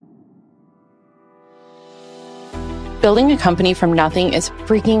Building a company from nothing is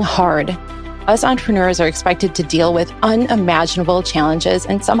freaking hard. Us entrepreneurs are expected to deal with unimaginable challenges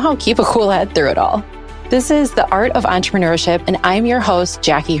and somehow keep a cool head through it all. This is The Art of Entrepreneurship, and I'm your host,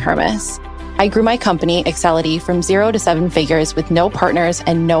 Jackie Hermes. I grew my company, Excelity, from 0 to 7 figures with no partners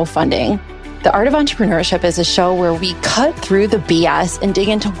and no funding. The Art of Entrepreneurship is a show where we cut through the BS and dig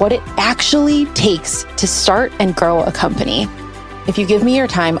into what it actually takes to start and grow a company. If you give me your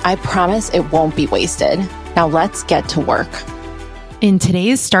time, I promise it won't be wasted. Now let's get to work. In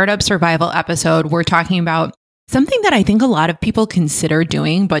today's Startup Survival episode, we're talking about something that I think a lot of people consider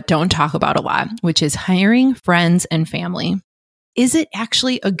doing but don't talk about a lot, which is hiring friends and family. Is it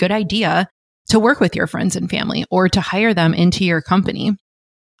actually a good idea to work with your friends and family or to hire them into your company?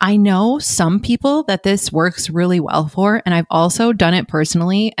 I know some people that this works really well for, and I've also done it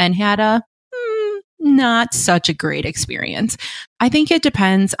personally and had a not such a great experience. I think it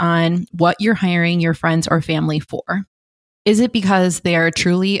depends on what you're hiring your friends or family for. Is it because they are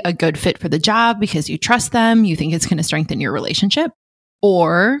truly a good fit for the job because you trust them, you think it's going to strengthen your relationship?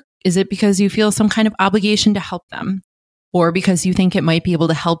 Or is it because you feel some kind of obligation to help them? Or because you think it might be able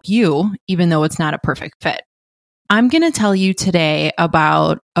to help you, even though it's not a perfect fit? I'm going to tell you today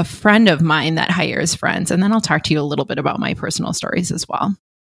about a friend of mine that hires friends, and then I'll talk to you a little bit about my personal stories as well.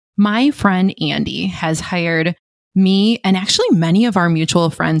 My friend Andy has hired me and actually many of our mutual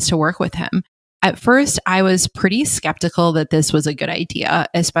friends to work with him. At first, I was pretty skeptical that this was a good idea,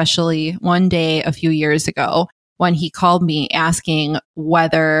 especially one day a few years ago when he called me asking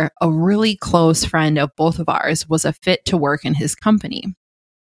whether a really close friend of both of ours was a fit to work in his company.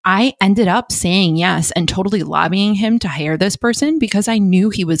 I ended up saying yes and totally lobbying him to hire this person because I knew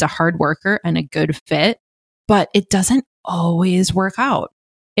he was a hard worker and a good fit, but it doesn't always work out.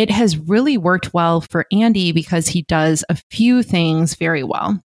 It has really worked well for Andy because he does a few things very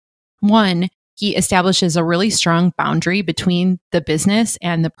well. One, he establishes a really strong boundary between the business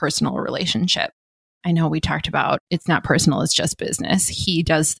and the personal relationship. I know we talked about it's not personal, it's just business. He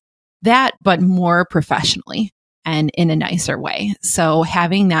does that, but more professionally and in a nicer way. So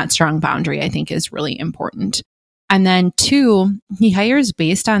having that strong boundary, I think, is really important. And then 2, he hires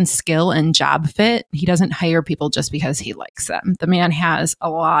based on skill and job fit. He doesn't hire people just because he likes them. The man has a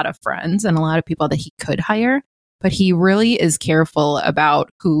lot of friends and a lot of people that he could hire, but he really is careful about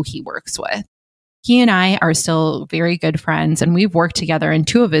who he works with. He and I are still very good friends, and we've worked together in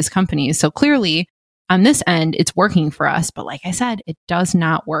 2 of his companies. So clearly, on this end, it's working for us. But like I said, it does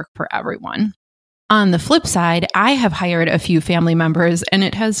not work for everyone. On the flip side, I have hired a few family members, and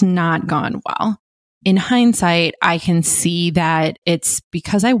it has not gone well. In hindsight, I can see that it's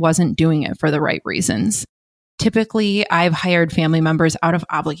because I wasn't doing it for the right reasons. Typically, I've hired family members out of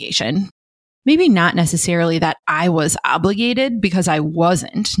obligation. Maybe not necessarily that I was obligated because I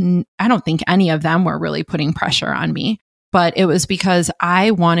wasn't. I don't think any of them were really putting pressure on me, but it was because I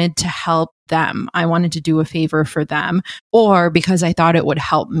wanted to help them. I wanted to do a favor for them, or because I thought it would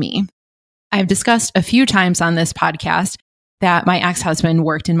help me. I've discussed a few times on this podcast that my ex-husband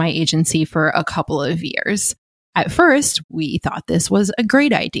worked in my agency for a couple of years. At first, we thought this was a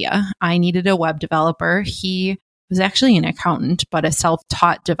great idea. I needed a web developer. He was actually an accountant, but a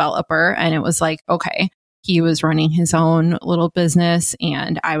self-taught developer. And it was like, okay, he was running his own little business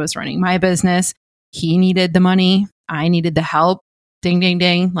and I was running my business. He needed the money. I needed the help. Ding, ding,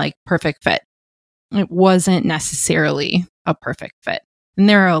 ding, like perfect fit. It wasn't necessarily a perfect fit. And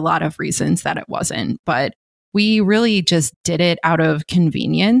there are a lot of reasons that it wasn't, but we really just did it out of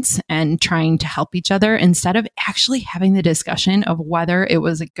convenience and trying to help each other instead of actually having the discussion of whether it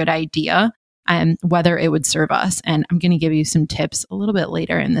was a good idea and whether it would serve us. And I'm going to give you some tips a little bit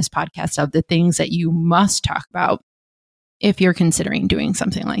later in this podcast of the things that you must talk about if you're considering doing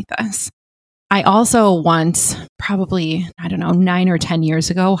something like this. I also once, probably, 9 or 10 years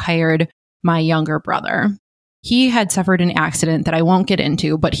ago, hired my younger brother. He had suffered an accident that I won't get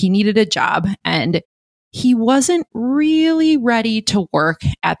into, but he needed a job and he wasn't really ready to work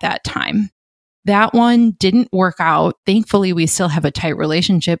at that time. That one didn't work out. Thankfully, we still have a tight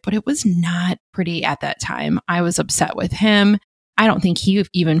relationship, but it was not pretty at that time. I was upset with him. I don't think he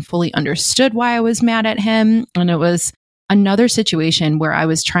even fully understood why I was mad at him. And it was another situation where I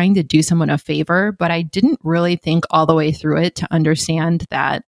was trying to do someone a favor, but I didn't really think all the way through it to understand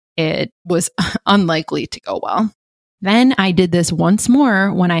that it was unlikely to go well. Then I did this once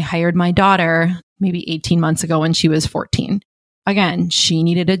more when I hired my daughter, maybe 18 months ago when she was 14. Again, she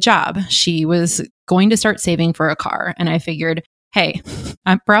needed a job. She was going to start saving for a car. And I figured, hey,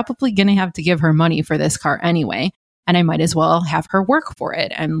 I'm probably going to have to give her money for this car anyway. And I might as well have her work for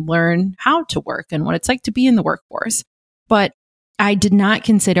it and learn how to work and what it's like to be in the workforce. But I did not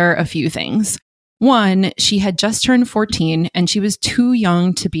consider a few things. One, she had just turned 14 and she was too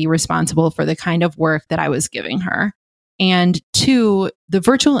young to be responsible for the kind of work that I was giving her. And two, the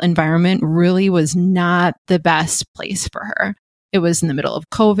virtual environment really was not the best place for her. It was in the middle of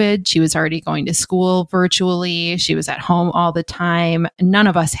COVID. She was already going to school virtually. She was at home all the time. None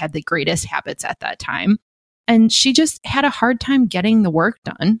of us had the greatest habits at that time. And she just had a hard time getting the work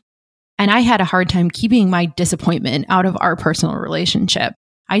done. And I had a hard time keeping my disappointment out of our personal relationship.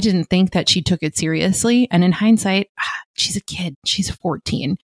 I didn't think that she took it seriously. And in hindsight, she's a kid. She's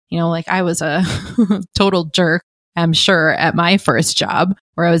 14. Like I was a total jerk, I'm sure, at my first job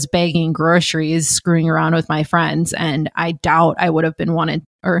where I was bagging groceries, screwing around with my friends. And I doubt I would have been wanting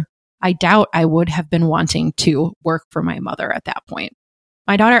to work for my mother at that point.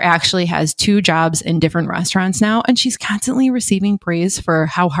 My daughter actually has 2 jobs in different restaurants now, and she's constantly receiving praise for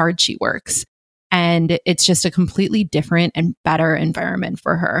how hard she works. And it's just a completely different and better environment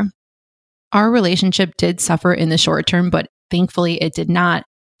for her. Our relationship did suffer in the short term, but thankfully it did not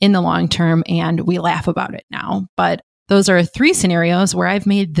in the long term, and we laugh about it now. But those are 3 scenarios where I've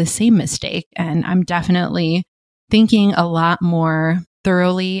made the same mistake, and I'm definitely thinking a lot more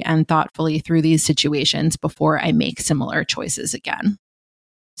thoroughly and thoughtfully through these situations before I make similar choices again.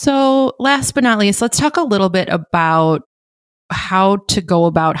 So last but not least, let's talk a little bit about how to go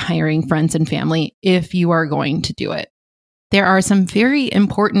about hiring friends and family if you are going to do it. There are some very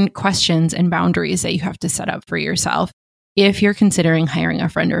important questions and boundaries that you have to set up for yourself if you're considering hiring a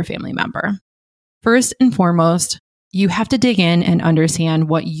friend or a family member. First and foremost, you have to dig in and understand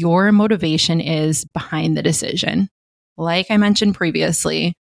what your motivation is behind the decision. Like I mentioned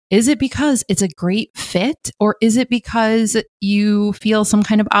previously, is it because it's a great fit, or is it because you feel some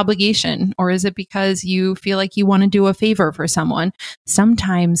kind of obligation, or is it because you feel like you want to do a favor for someone?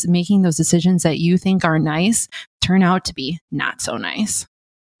 Sometimes making those decisions that you think are nice turn out to be not so nice.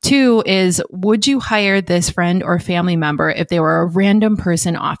 2 is, would you hire this friend or family member if they were a random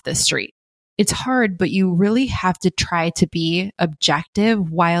person off the street? It's hard, but you really have to try to be objective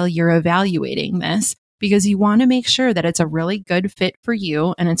while you're evaluating this, because you want to make sure that it's a really good fit for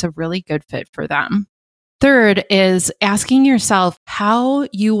you and it's a really good fit for them. 3rd is asking yourself how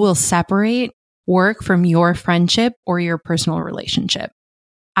you will separate work from your friendship or your personal relationship.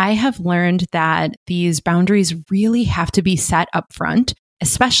 I have learned that these boundaries really have to be set up front,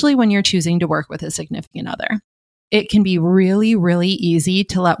 especially when you're choosing to work with a significant other. It can be really, really easy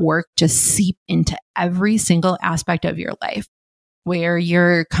to let work just seep into every single aspect of your life, where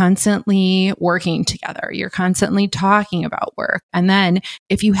you're constantly working together, you're constantly talking about work. And then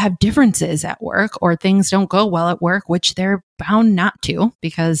if you have differences at work or things don't go well at work, which they're bound not to,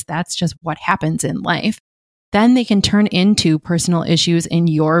 because that's just what happens in life, then they can turn into personal issues in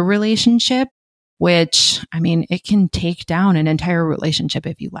your relationship, which, it can take down an entire relationship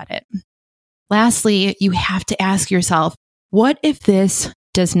if you let it. Lastly, you have to ask yourself, what if this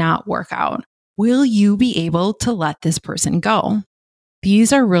does not work out? Will you be able to let this person go?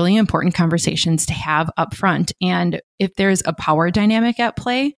 These are really important conversations to have up front. And if there's a power dynamic at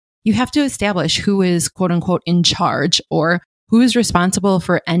play, you have to establish who is quote unquote in charge, or who is responsible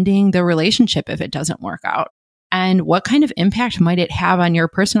for ending the relationship if it doesn't work out. And what kind of impact might it have on your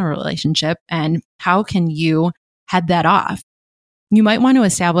personal relationship, and how can you head that off? You might want to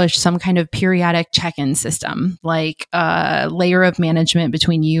establish some kind of periodic check-in system, like a layer of management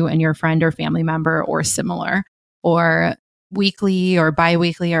between you and your friend or family member or similar, or weekly or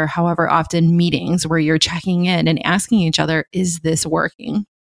biweekly or however often meetings where you're checking in and asking each other, is this working?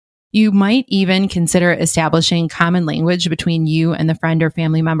 You might even consider establishing common language between you and the friend or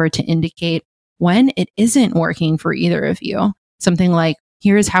family member to indicate when it isn't working for either of you. Something like,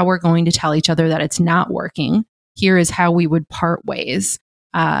 here's how we're going to tell each other that it's not working. Here is how we would part ways.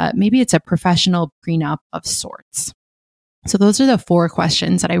 Maybe it's a professional prenup of sorts. So those are the 4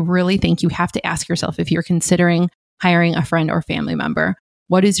 questions that I really think you have to ask yourself if you're considering hiring a friend or family member.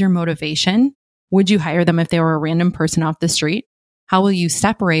 What is your motivation? Would you hire them if they were a random person off the street? How will you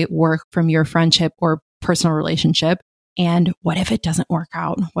separate work from your friendship or personal relationship? And what if it doesn't work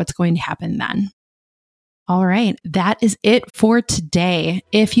out? What's going to happen then? All right, that is it for today.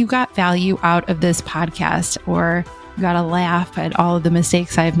 If you got value out of this podcast, or you got a laugh at all of the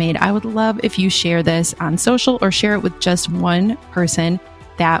mistakes I've made, I would love if you share this on social or share it with just one person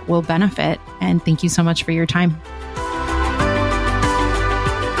that will benefit. And thank you so much for your time.